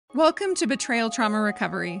Welcome to Betrayal Trauma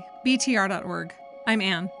Recovery, BTR.org. I'm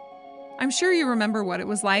Anne. I'm sure you remember what it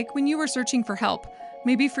was like when you were searching for help,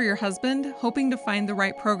 maybe for your husband, hoping to find the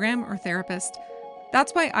right program or therapist.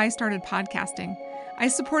 That's why I started podcasting. I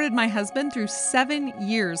supported my husband through 7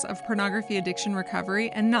 years of pornography addiction recovery,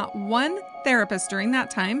 and not one therapist during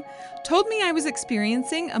that time told me I was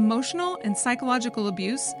experiencing emotional and psychological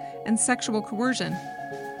abuse and sexual coercion.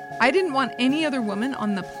 I didn't want any other woman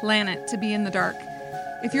on the planet to be in the dark.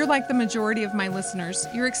 If you're like the majority of my listeners,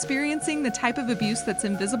 you're experiencing the type of abuse that's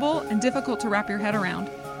invisible and difficult to wrap your head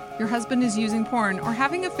around. Your husband is using porn or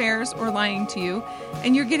having affairs or lying to you,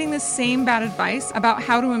 and you're getting the same bad advice about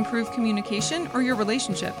how to improve communication or your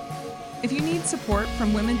relationship. If you need support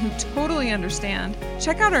from women who totally understand,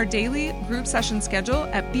 check out our daily group session schedule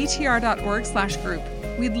at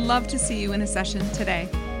btr.org/group. We'd love to see you in a session today.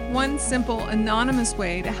 One simple, anonymous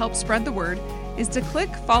way to help spread the word is to click,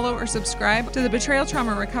 follow, or subscribe to the Betrayal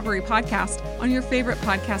Trauma Recovery podcast on your favorite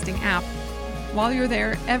podcasting app. While you're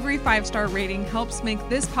there, every 5-star rating helps make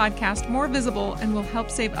this podcast more visible and will help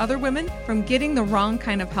save other women from getting the wrong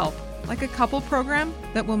kind of help, like a couple program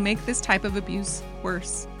that will make this type of abuse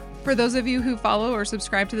worse. For those of you who follow or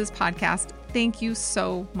subscribe to this podcast, thank you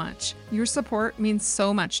so much. Your support means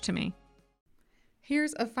so much to me.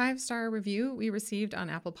 Here's a 5-star review we received on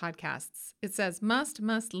Apple Podcasts. It says, must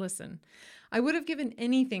listen. I would have given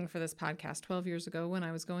anything for this podcast 12 years ago when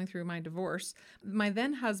I was going through my divorce. My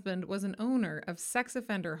then husband was an owner of sex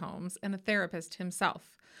offender homes and a therapist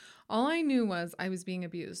himself. All I knew was I was being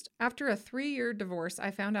abused. After a 3-year divorce,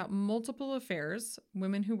 I found out multiple affairs,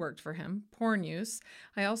 women who worked for him, porn use.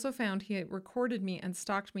 I also found he had recorded me and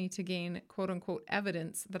stalked me to gain quote-unquote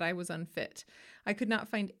evidence that I was unfit. I could not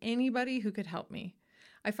find anybody who could help me.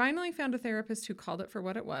 I finally found a therapist who called it for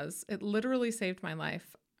what it was. It literally saved my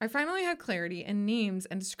life. I finally had clarity and names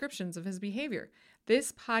and descriptions of his behavior.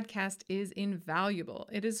 This podcast is invaluable.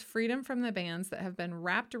 It is freedom from the bands that have been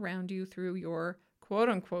wrapped around you through your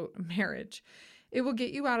quote-unquote marriage. It will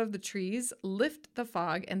get you out of the trees, lift the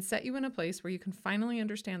fog, and set you in a place where you can finally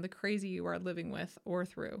understand the crazy you are living with or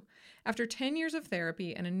through. After 10 years of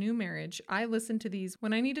therapy and a new marriage, I listen to these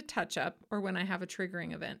when I need a touch-up or when I have a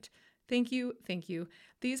triggering event. Thank you, thank you.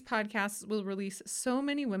 These podcasts will release so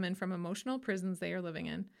many women from emotional prisons they are living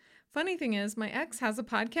in. Funny thing is, my ex has a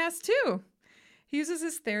podcast too. He uses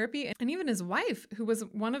his therapy and even his wife, who was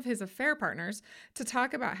one of his affair partners, to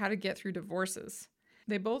talk about how to get through divorces.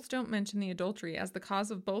 They both don't mention the adultery as the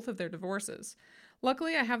cause of both of their divorces.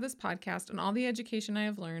 Luckily, I have this podcast and all the education I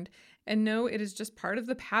have learned and know it is just part of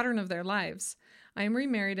the pattern of their lives. I am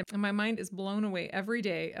remarried and my mind is blown away every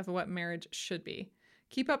day of what marriage should be.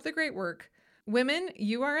 Keep up the great work. Women,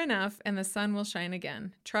 you are enough and the sun will shine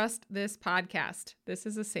again. Trust this podcast. This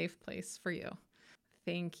is a safe place for you.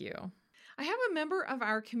 Thank you. I have a member of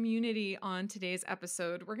our community on today's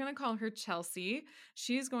episode. We're going to call her Chelsea.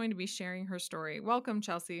 She's going to be sharing her story. Welcome,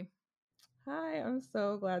 Chelsea. Hi, I'm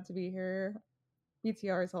so glad to be here.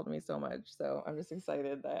 BTR has helped me so much, so I'm just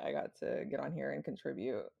excited that I got to get on here and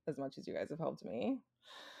contribute as much as you guys have helped me.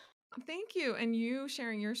 Thank you. And you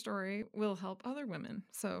sharing your story will help other women.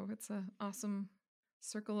 So it's an awesome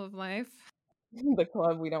circle of life. The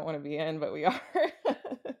club we don't want to be in, but we are.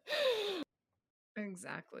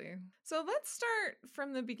 Exactly. So let's start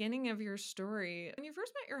from the beginning of your story. When you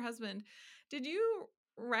first met your husband, did you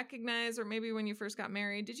recognize, or maybe when you first got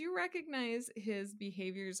married, did you recognize his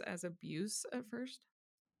behaviors as abuse at first?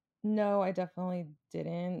 No, I definitely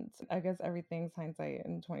didn't. I guess everything's hindsight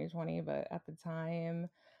in 2020, but at the time,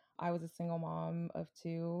 I was a single mom of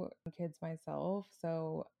 2 kids myself,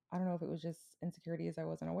 so I don't know if it was just insecurities I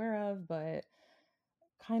wasn't aware of, but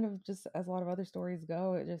kind of just as a lot of other stories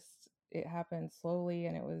go, it happened slowly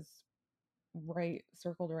and it was right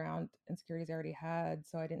circled around insecurities I already had,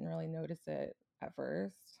 so I didn't really notice it at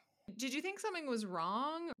first. Did you think something was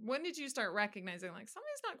wrong? When did you start recognizing like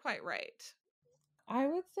something's not quite right? I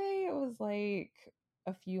would say it was like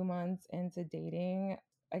a few months into dating.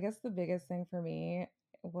 I guess the biggest thing for me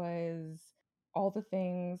was all the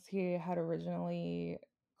things he had originally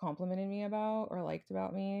complimented me about or liked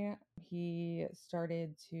about me. He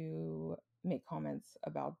started to make comments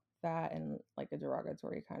about that in like a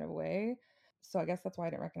derogatory kind of way. So I guess that's why I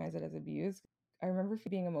didn't recognize it as abuse. I remember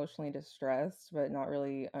being emotionally distressed, but not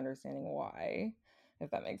really understanding why,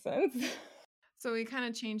 if that makes sense. So he kind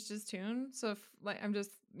of changed his tune. So if like I'm just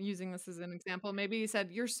using this as an example, maybe he said,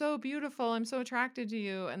 "You're so beautiful. I'm so attracted to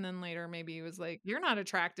you." And then later maybe he was like, "You're not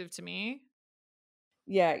attractive to me."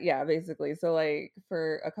 Yeah, basically. So like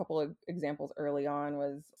for a couple of examples early on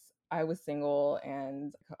was I was single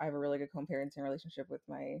and I have a really good co-parenting relationship with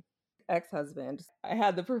my ex-husband. I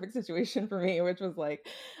had the perfect situation for me, which was like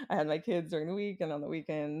I had my kids during the week and on the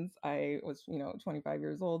weekends. I was, 25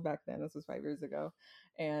 years old back then. This was 5 years ago.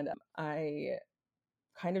 And I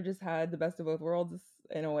kind of just had the best of both worlds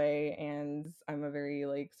in a way. And I'm a very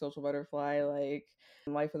like social butterfly, like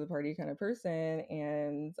life of the party kind of person.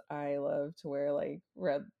 And I love to wear like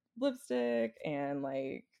red lipstick and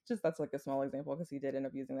like just that's like a small example because he did end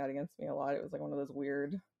up using that against me a lot. It was like one of those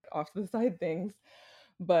weird off to the side things,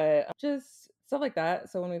 but just stuff like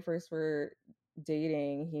that. So when we first were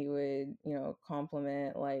dating, he would,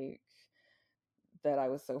 compliment like that I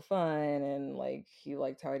was so fun and like he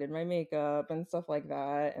liked how I did my makeup and stuff like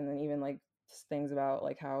that. And then even like things about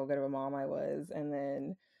like how good of a mom I was. And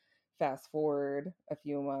then fast forward a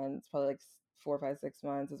few months, probably like 4, 5, 6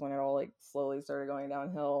 months is when it all like slowly started going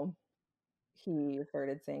downhill. He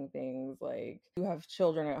started saying things like, "You have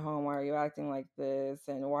children at home. Why are you acting like this?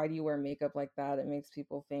 And why do you wear makeup like that? It makes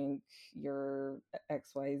people think you're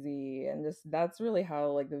XYZ." And just that's really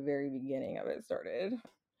how like the very beginning of it started.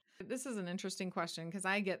 This is an interesting question because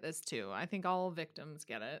I get this too. I think all victims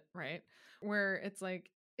get it, right? Where it's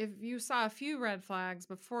like, if you saw a few red flags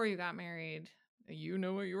before you got married, you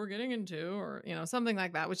know what you were getting into, or, something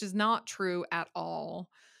like that, which is not true at all.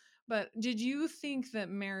 But did you think that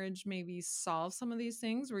marriage maybe solved some of these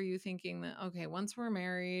things? Were you thinking that, okay, once we're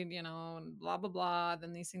married, and blah, blah, blah,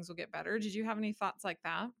 then these things will get better? Did you have any thoughts like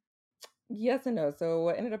that? Yes and no. So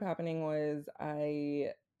what ended up happening was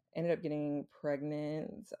I ended up getting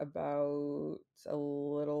pregnant about a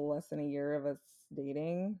little less than a year of us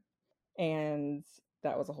dating. And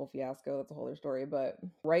that was a whole fiasco. That's a whole other story. But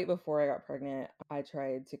right before I got pregnant, I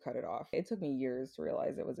tried to cut it off. It took me years to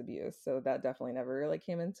realize it was abuse. So that definitely never really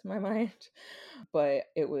came into my mind. But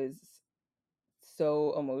it was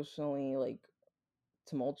so emotionally like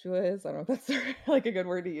tumultuous. I don't know if that's like a good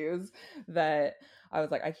word to use, that I was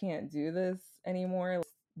like, I can't do this anymore.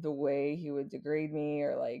 The way he would degrade me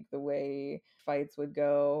or like the way fights would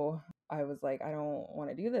go, I was like, I don't want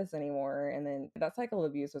to do this anymore. And then that cycle of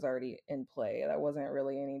abuse was already in play. That wasn't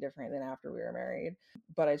really any different than after we were married.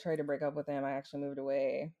 But I tried to break up with him. I actually moved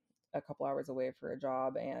away a couple hours away for a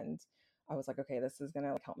job, and I was like, okay, this is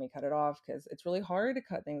gonna like help me cut it off because it's really hard to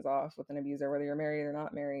cut things off with an abuser, whether you're married or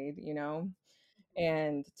not married.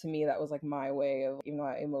 And to me, that was like my way of, even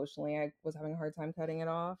though emotionally I was having a hard time cutting it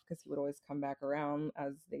off because he would always come back around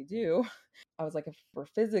as they do. I was like, if we're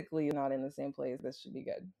physically not in the same place, this should be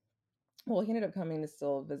good. Well, he ended up coming to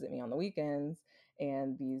still visit me on the weekends,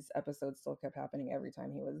 and these episodes still kept happening every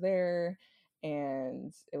time he was there.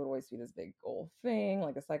 And it would always be this big old thing,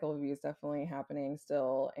 like a cycle of abuse definitely happening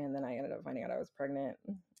still. And then I ended up finding out I was pregnant.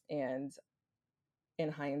 And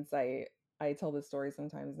in hindsight, I tell this story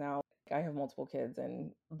sometimes now. I have multiple kids,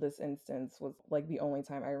 and this instance was like the only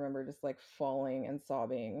time I remember just like falling and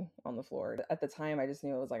sobbing on the floor. At the time, I just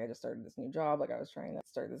knew it was like I just started this new job, like I was trying to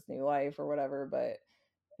start this new life or whatever. But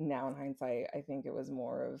now in hindsight, I think it was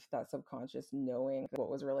more of that subconscious knowing what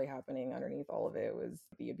was really happening underneath all of it was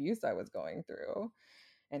the abuse I was going through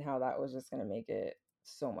and how that was just going to make it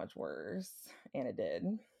so much worse. And it did.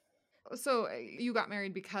 So you got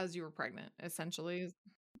married because you were pregnant, essentially.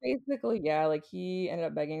 Basically, yeah, like he ended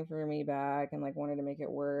up begging for me back and like wanted to make it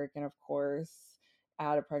work. And of course,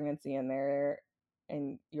 add a pregnancy in there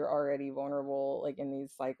and you're already vulnerable like in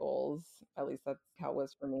these cycles. At least that's how it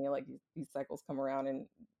was for me. Like these cycles come around and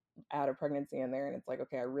add a pregnancy in there and it's like,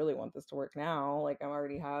 okay, I really want this to work now. Like I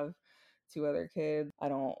already have two other kids. I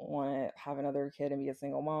don't want to have another kid and be a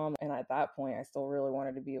single mom. And at that point, I still really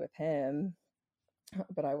wanted to be with him,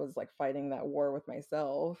 but I was like fighting that war with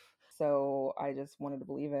myself. So I just wanted to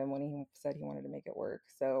believe him when he said he wanted to make it work.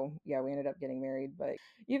 So yeah, we ended up getting married. But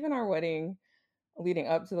even our wedding, leading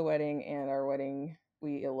up to the wedding and our wedding,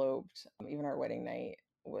 we eloped. Even our wedding night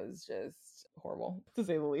was just horrible, to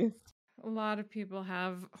say the least. A lot of people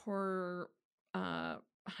have horror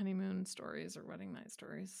honeymoon stories or wedding night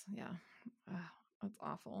stories. Yeah. That's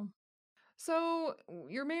awful. So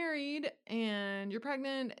you're married and you're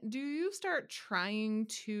pregnant. Do you start trying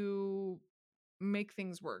to make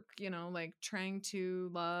things work? Like trying to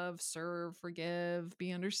love, serve, forgive,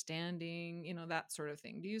 be understanding, that sort of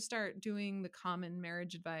thing. Do you start doing the common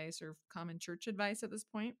marriage advice or common church advice at this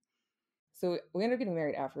point? So we ended up getting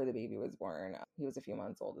married after the baby was born. He was a few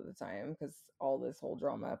months old at the time because all this whole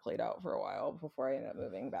drama played out for a while before I ended up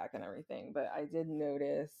moving back and everything. But I did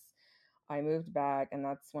notice I moved back, and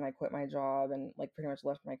that's when I quit my job and like pretty much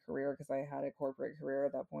left my career because I had a corporate career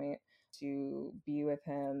at that point to be with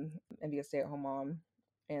him and be a stay-at-home mom.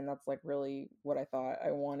 And that's like really what I thought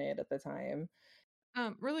I wanted at the time.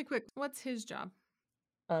 Really quick, what's his job?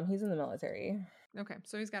 He's in the military. Okay,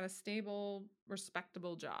 so he's got a stable,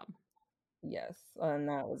 respectable job. Yes, and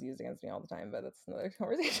that was used against me all the time, but that's another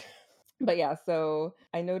conversation. But yeah, so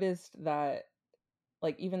I noticed that,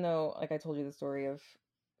 like, even though, like I told you the story of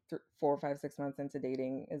 4, 5, 6 months into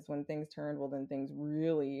dating is when things turned. Well, then things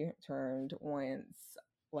really turned once,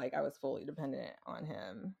 like, I was fully dependent on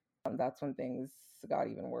him. That's when things got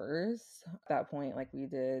even worse. At that point, like, we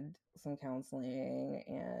did some counseling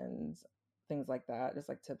and things like that, just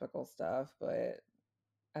like typical stuff. But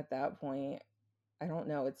at that point, I don't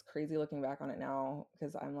know. It's crazy looking back on it now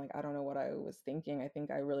because I'm like, I don't know what I was thinking. I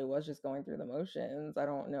think I really was just going through the motions. I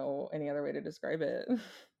don't know any other way to describe it.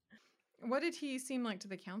 What did he seem like to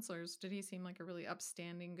the counselors? Did he seem like a really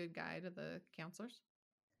upstanding, good guy to the counselors?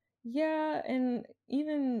 Yeah, and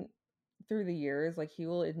even through the years, like, he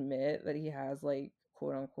will admit that he has, like,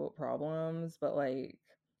 quote unquote problems, but, like,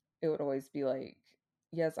 it would always be like,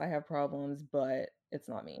 yes, I have problems, but it's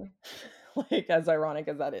not me. Like, as ironic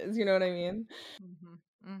as that is, you know what I mean?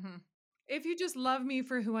 Mm-hmm. Mm-hmm. If you just love me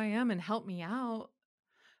for who I am and help me out,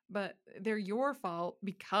 but they're your fault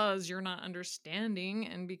because you're not understanding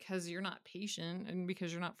and because you're not patient and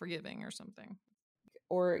because you're not forgiving or something.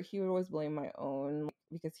 Or he would always blame my own, like,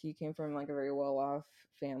 because he came from, like, a very well off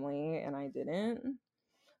family and I didn't.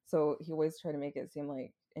 So he always tried to make it seem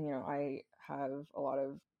like, and I have a lot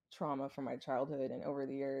of trauma from my childhood and over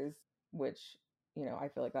the years, which, I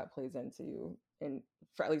feel like that plays into, and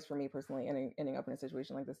for at least for me personally, ending up in a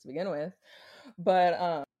situation like this to begin with.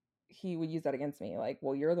 But he would use that against me, like,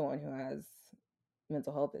 well, you're the one who has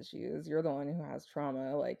mental health issues. You're the one who has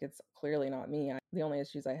trauma. Like, it's clearly not me. The only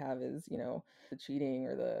issues I have is, the cheating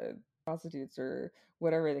or the prostitutes or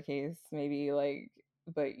whatever the case may be. Like,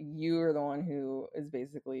 but you are the one who is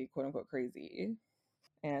basically quote unquote crazy.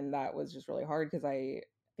 And that was just really hard because I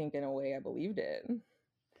think in a way I believed it.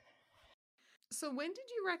 So, when did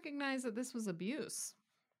you recognize that this was abuse?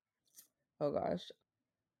 Oh gosh.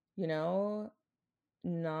 You know,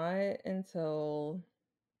 not until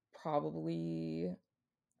probably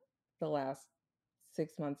the last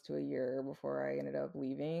 6 months to a year before I ended up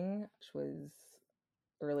leaving, which was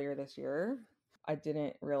earlier this year. I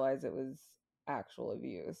didn't realize it was actual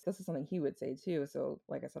abuse. This is something he would say too. So,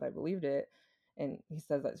 like I said, I believed it, and he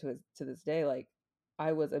says that to this day. Like,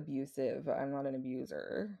 I was abusive. I'm not an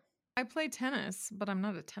abuser. I play tennis, but I'm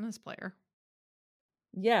not a tennis player.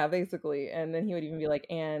 Yeah, basically. And then he would even be like,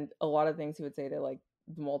 and a lot of things he would say to, like,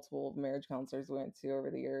 the multiple marriage counselors we went to over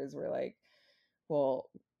the years were like, well,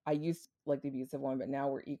 I used to like the abusive one, but now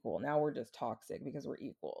we're equal. Now we're just toxic because we're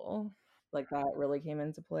equal. Like, that really came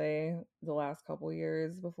into play the last couple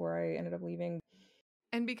years before I ended up leaving.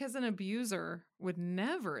 And because an abuser would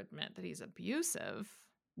never admit that he's abusive,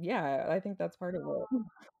 Yeah, I think that's part of it.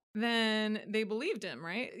 then they believed him,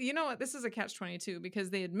 right? You know what? This is a catch-22 because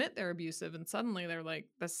they admit they're abusive and suddenly they're like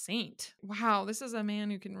the saint. Wow, this is a man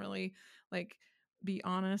who can really like be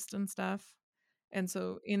honest and stuff. And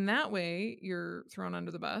so in that way, you're thrown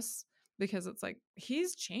under the bus because it's like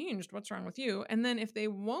he's changed. What's wrong with you? And then if they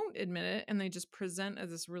won't admit it and they just present as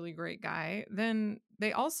this really great guy, then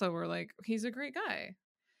they also were like he's a great guy.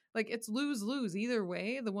 Like it's lose-lose either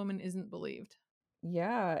way, the woman isn't believed.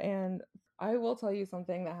 Yeah, and I will tell you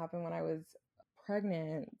something that happened when I was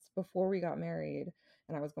pregnant before we got married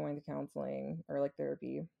and I was going to counseling or like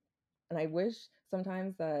therapy. And I wish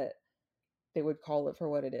sometimes that they would call it for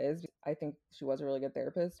what it is. I think she was a really good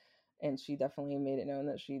therapist and she definitely made it known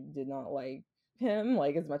that she did not like him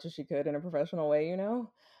like as much as she could in a professional way.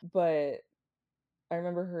 But I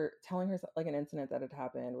remember her telling her like an incident that had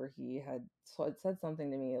happened where he had said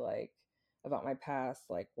something to me like about my past,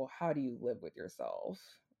 like, well, how do you live with yourself?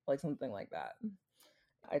 Like something like that.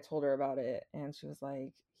 I told her about it and she was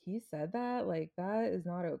like, he said that? Like, that is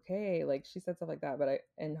not okay. Like, she said stuff like that. But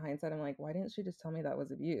in hindsight, I'm like, why didn't she just tell me that was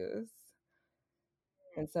abuse?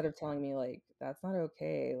 Instead of telling me, like, that's not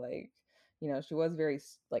okay. Like, she was very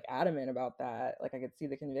like adamant about that. Like, I could see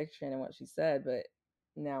the conviction in what she said. But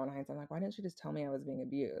now in hindsight, I'm like, why didn't she just tell me I was being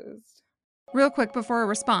abused? Real quick before a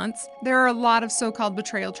response, there are a lot of so called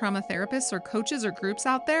betrayal trauma therapists or coaches or groups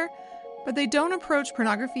out there, but they don't approach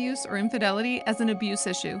pornography use or infidelity as an abuse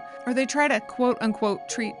issue, or they try to quote unquote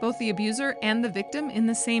treat both the abuser and the victim in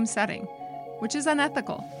the same setting, which is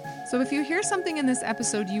unethical. So if you hear something in this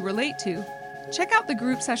episode you relate to, check out the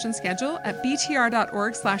group session schedule at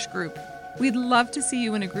btr.org/group. We'd love to see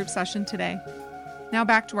you in a group session today. Now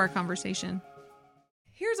back to our conversation.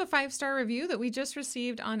 Here's a 5-star review that we just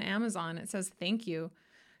received on Amazon. It says, "Thank you.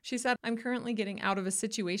 She said, I'm currently getting out of a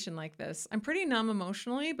situation like this. I'm pretty numb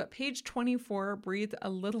emotionally, but page 24 breathed a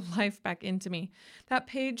little life back into me. That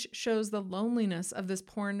page shows the loneliness of this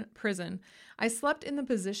porn prison. I slept in the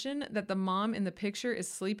position that the mom in the picture is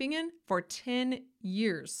sleeping in for 10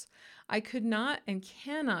 years. I could not and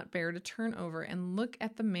cannot bear to turn over and look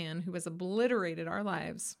at the man who has obliterated our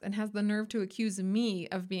lives and has the nerve to accuse me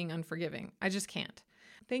of being unforgiving. I just can't.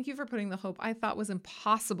 Thank you for putting the hope I thought was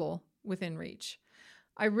impossible within reach.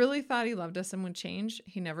 I really thought he loved us and would change.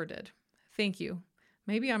 He never did. Thank you.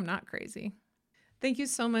 Maybe I'm not crazy. Thank you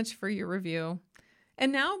so much for your review.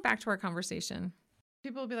 And now back to our conversation.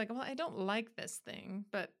 People will be like, well, I don't like this thing,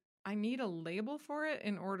 but I need a label for it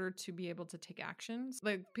in order to be able to take actions.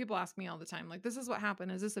 Like people ask me all the time, like, this is what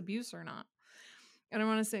happened. Is this abuse or not? And I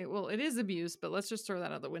want to say, well, it is abuse, but let's just throw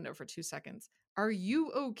that out the window for 2 seconds. Are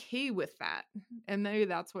you okay with that? And maybe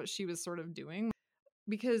that's what she was sort of doing,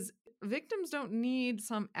 because victims don't need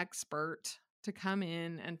some expert to come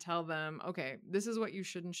in and tell them, okay, this is what you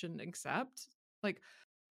should and shouldn't accept. Like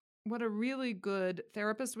what a really good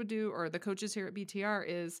therapist would do, or the coaches here at BTR,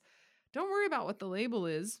 is don't worry about what the label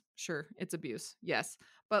is. Sure, it's abuse. Yes.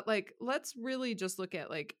 But like, let's really just look at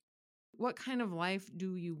like, what kind of life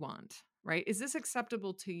do you want? Right? Is this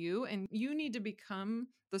acceptable to you? And you need to become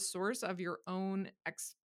the source of your own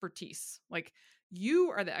expertise. Like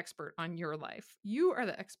you are the expert on your life. You are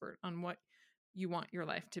the expert on what you want your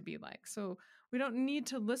life to be like. So we don't need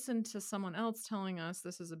to listen to someone else telling us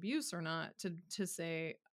this is abuse or not to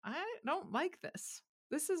say, I don't like this.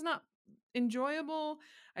 This is not enjoyable.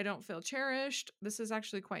 I don't feel cherished. This is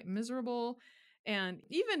actually quite miserable. And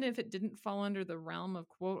even if it didn't fall under the realm of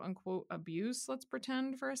quote unquote abuse, let's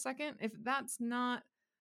pretend for a second, if that's not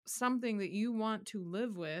something that you want to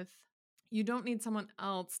live with, you don't need someone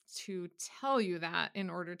else to tell you that in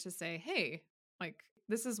order to say, hey, like,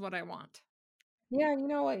 this is what I want. Yeah, you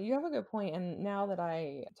know what? You have a good point. And now that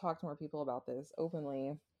I talk to more people about this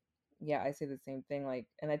openly, yeah, I say the same thing. Like,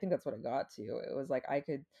 and I think that's what it got to. It was like I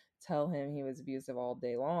could tell him he was abusive all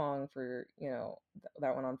day long for,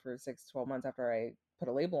 that went on for 6 to 12 months after I put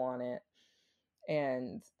a label on it.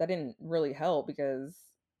 And that didn't really help because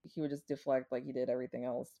he would just deflect like he did everything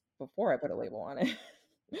else before I put a label on it.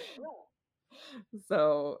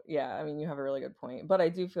 So yeah, I mean, you have a really good point, but I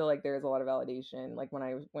do feel like there's a lot of validation. Like when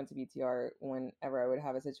I went to BTR, whenever I would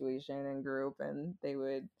have a situation in group and they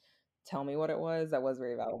would tell me what it was, that was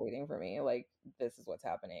very validating for me. Like, this is what's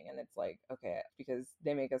happening, and it's like, okay, because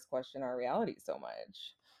they make us question our reality so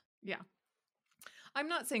much. Yeah. I'm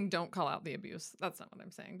not saying don't call out the abuse. That's not what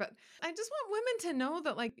I'm saying. But I just want women to know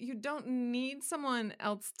that, like, you don't need someone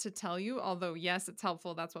else to tell you. Although, yes, it's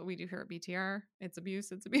helpful. That's what we do here at BTR. It's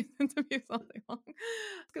abuse, it's abuse, it's abuse all day long.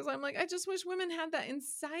 Because I'm like, I just wish women had that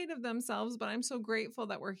inside of themselves. But I'm so grateful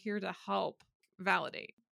that we're here to help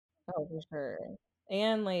validate. Oh, for sure.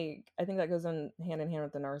 And like, I think that goes in hand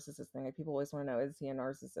with the narcissist thing. Like, people always want to know, is he a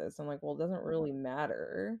narcissist? I'm like, well, it doesn't really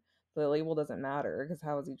matter. The label doesn't matter because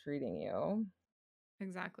how is he treating you?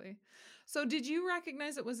 Exactly. So, did you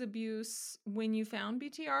recognize it was abuse when you found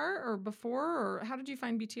BTR or before, or how did you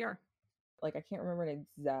find BTR? Like, I can't remember an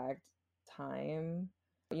exact time.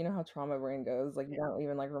 You know how trauma brain goes, like, you don't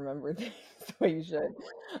even, like, remember things the way you should.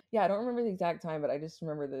 Yeah, I don't remember the exact time, but I just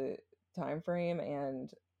remember the time frame, and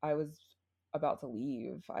I was about to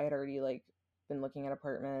leave. I had already, like, been looking at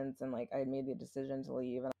apartments, and, like, I had made the decision to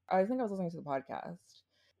leave, and I think I was listening to the podcast.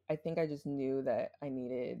 I think I just knew that I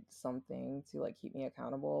needed something to, like, keep me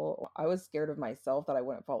accountable. I was scared of myself that I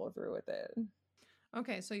wouldn't follow through with it.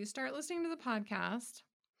 Okay, so you start listening to the podcast.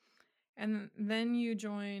 And then you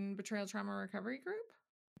join Betrayal Trauma Recovery Group?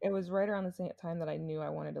 It was right around the same time that I knew I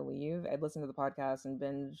wanted to leave. I'd listened to the podcast and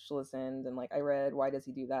binge listened, and like I read Why Does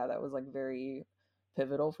He Do That? That was like very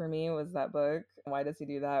pivotal for me, was that book. Why Does He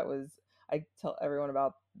Do That was, I tell everyone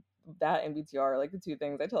about that and BTR, like the two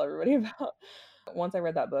things I tell everybody about. Once I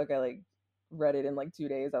read that book, I like read it in like 2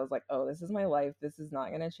 days. I was like, oh, this is my life. This is not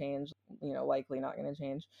going to change, likely not going to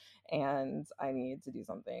change. And I need to do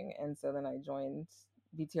something. And so then I joined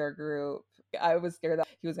BTR group. I was scared that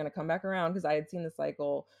he was going to come back around because I had seen the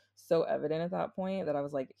cycle so evident at that point that I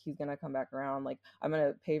was like, he's going to come back around. Like, I'm going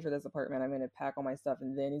to pay for this apartment. I'm going to pack all my stuff.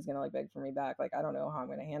 And then he's going to like beg for me back. Like, I don't know how I'm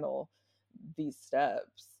going to handle these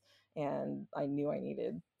steps. And I knew I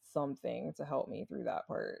needed something to help me through that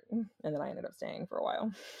part. And then I ended up staying for a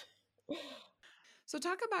while. So,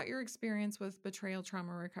 talk about your experience with Betrayal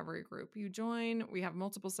Trauma Recovery Group. You join, we have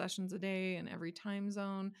multiple sessions a day in every time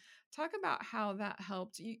zone. Talk about how that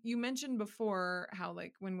helped. You mentioned before how,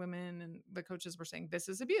 like, when women and the coaches were saying, this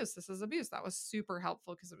is abuse, this is abuse, that was super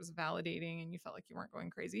helpful because it was validating and you felt like you weren't going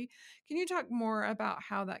crazy. Can you talk more about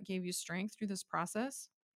how that gave you strength through this process?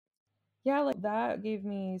 Yeah, like that gave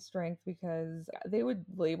me strength because they would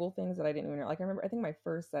label things that I didn't even know. Like I remember, I think my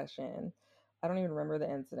first session, I don't even remember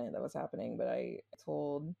the incident that was happening, but I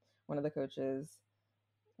told one of the coaches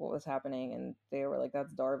what was happening, and they were like,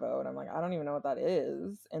 "That's Darvo," and I'm like, "I don't even know what that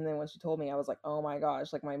is." And then when she told me, I was like, "Oh my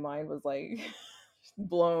gosh!" Like my mind was like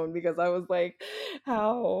blown because I was like,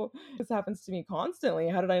 "How this happens to me constantly?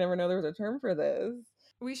 How did I never know there was a term for this?"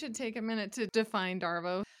 We should take a minute to define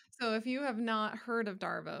DARVO. So, if you have not heard of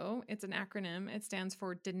DARVO, it's an acronym. It stands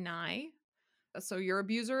for deny. So, your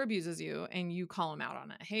abuser abuses you and you call him out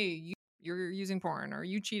on it. Hey, you're using porn, or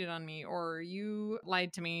you cheated on me, or you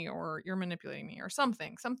lied to me, or you're manipulating me, or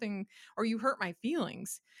something, or you hurt my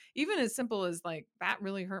feelings. Even as simple as like, that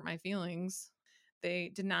really hurt my feelings.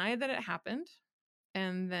 They deny that it happened,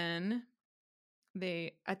 and then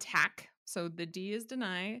they attack. So the D is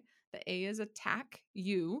deny, the A is attack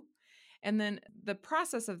you. And then the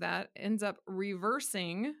process of that ends up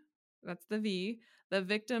reversing, that's the V, the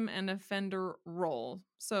victim and offender role.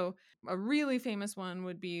 So a really famous one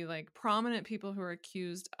would be like prominent people who are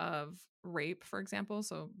accused of rape, for example.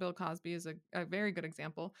 So Bill Cosby is a very good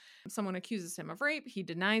example. Someone accuses him of rape. He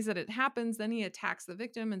denies that it happens. Then he attacks the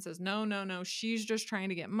victim and says, no, no, no, she's just trying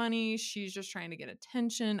to get money. She's just trying to get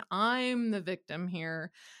attention. I'm the victim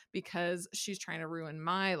here because she's trying to ruin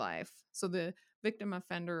my life. So the victim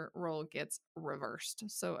offender role gets reversed.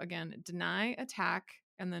 So again, deny, attack,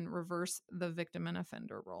 and then reverse the victim and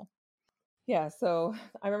offender role. Yeah, so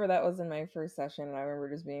I remember that was in my first session, and I remember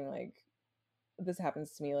just being like, this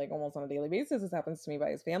happens to me like almost on a daily basis. This happens to me by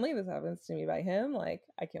his family. This happens to me by him. Like,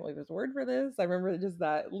 I can't believe there's a word for this. I remember just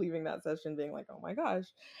that leaving that session being like, oh my gosh.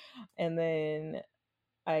 And then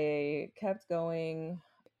I kept going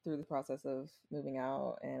through the process of moving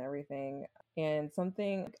out and everything. And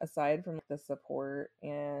something aside from the support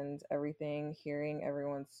and everything, hearing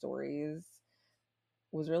everyone's stories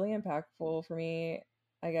was really impactful for me,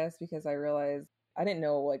 I guess, because I realized I didn't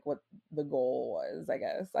know like what the goal was, I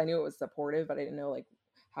guess. I knew it was supportive, but I didn't know like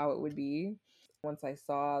how it would be. Once I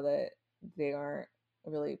saw that they aren't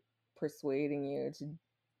really persuading you to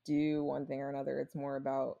do one thing or another, it's more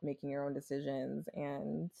about making your own decisions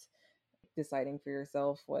and deciding for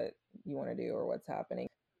yourself what you want to do or what's happening.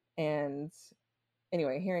 And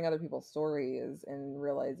anyway, hearing other people's stories and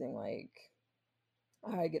realizing like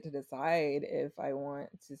I get to decide if I want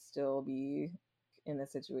to still be in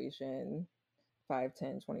this situation 5,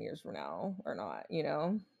 10, 20 years from now or not, you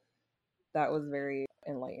know? That was very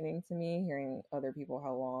enlightening to me, hearing other people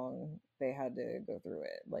how long they had to go through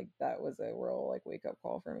it. Like that was a real like wake up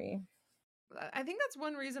call for me. I think that's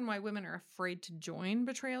one reason why women are afraid to join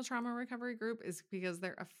betrayal trauma recovery group is because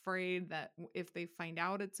they're afraid that if they find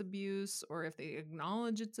out it's abuse or if they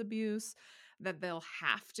acknowledge it's abuse, that they'll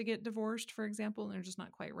have to get divorced, for example, and they're just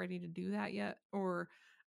not quite ready to do that yet. Or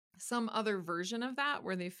some other version of that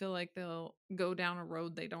where they feel like they'll go down a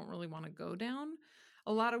road they don't really want to go down.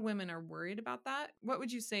 A lot of women are worried about that. What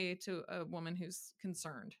would you say to a woman who's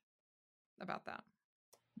concerned about that?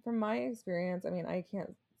 From my experience, I mean, I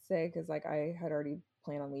can't say because like I had already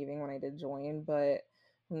planned on leaving when I did join, but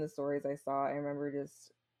from the stories I saw, I remember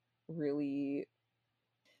just really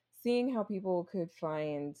seeing how people could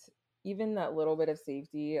find even that little bit of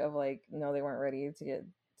safety of like, no, they weren't ready to get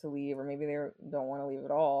to leave, or maybe don't want to leave at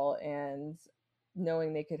all, and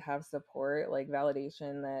knowing they could have support, like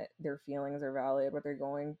validation that their feelings are valid, what they're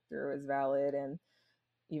going through is valid, and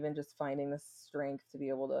even just finding the strength to be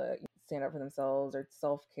able to stand up for themselves or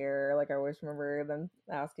self-care. Like I always remember them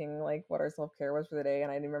asking like what our self-care was for the day,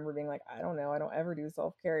 and I remember being like, I don't know, I don't ever do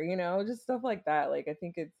self-care, you know, just stuff like that. Like I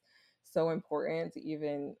think it's so important to,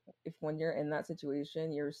 even if when you're in that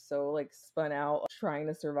situation you're so like spun out trying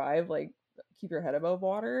to survive, like keep your head above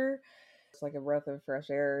water. It's like a breath of fresh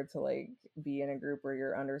air to like be in a group where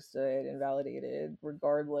you're understood and validated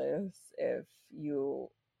regardless if you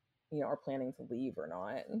know are planning to leave or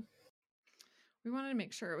not. We wanted to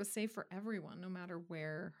make sure it was safe for everyone, no matter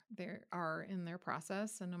where they are in their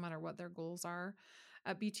process and no matter what their goals are.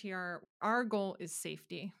 At BTR, our goal is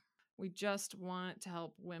safety. We just want to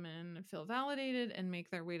help women feel validated and make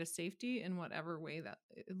their way to safety in whatever way that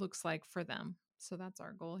it looks like for them. So that's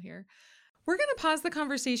our goal here. We're going to pause the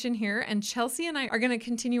conversation here, and Chelsea and I are going to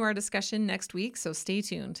continue our discussion next week, so stay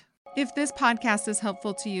tuned. If this podcast is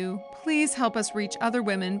helpful to you, please help us reach other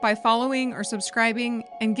women by following or subscribing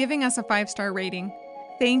and giving us a 5-star rating.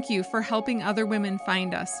 Thank you for helping other women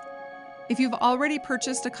find us. If you've already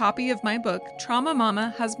purchased a copy of my book, Trauma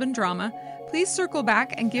Mama Husband Drama, please circle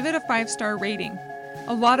back and give it a 5-star rating.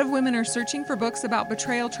 A lot of women are searching for books about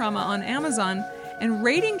betrayal trauma on Amazon, and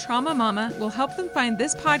rating Trauma Mama will help them find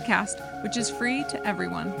this podcast, which is free to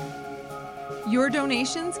everyone. Your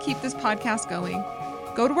donations keep this podcast going.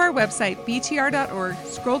 Go to our website, btr.org,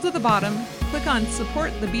 scroll to the bottom, click on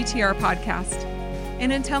Support the BTR Podcast.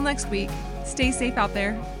 And until next week, stay safe out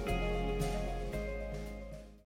there.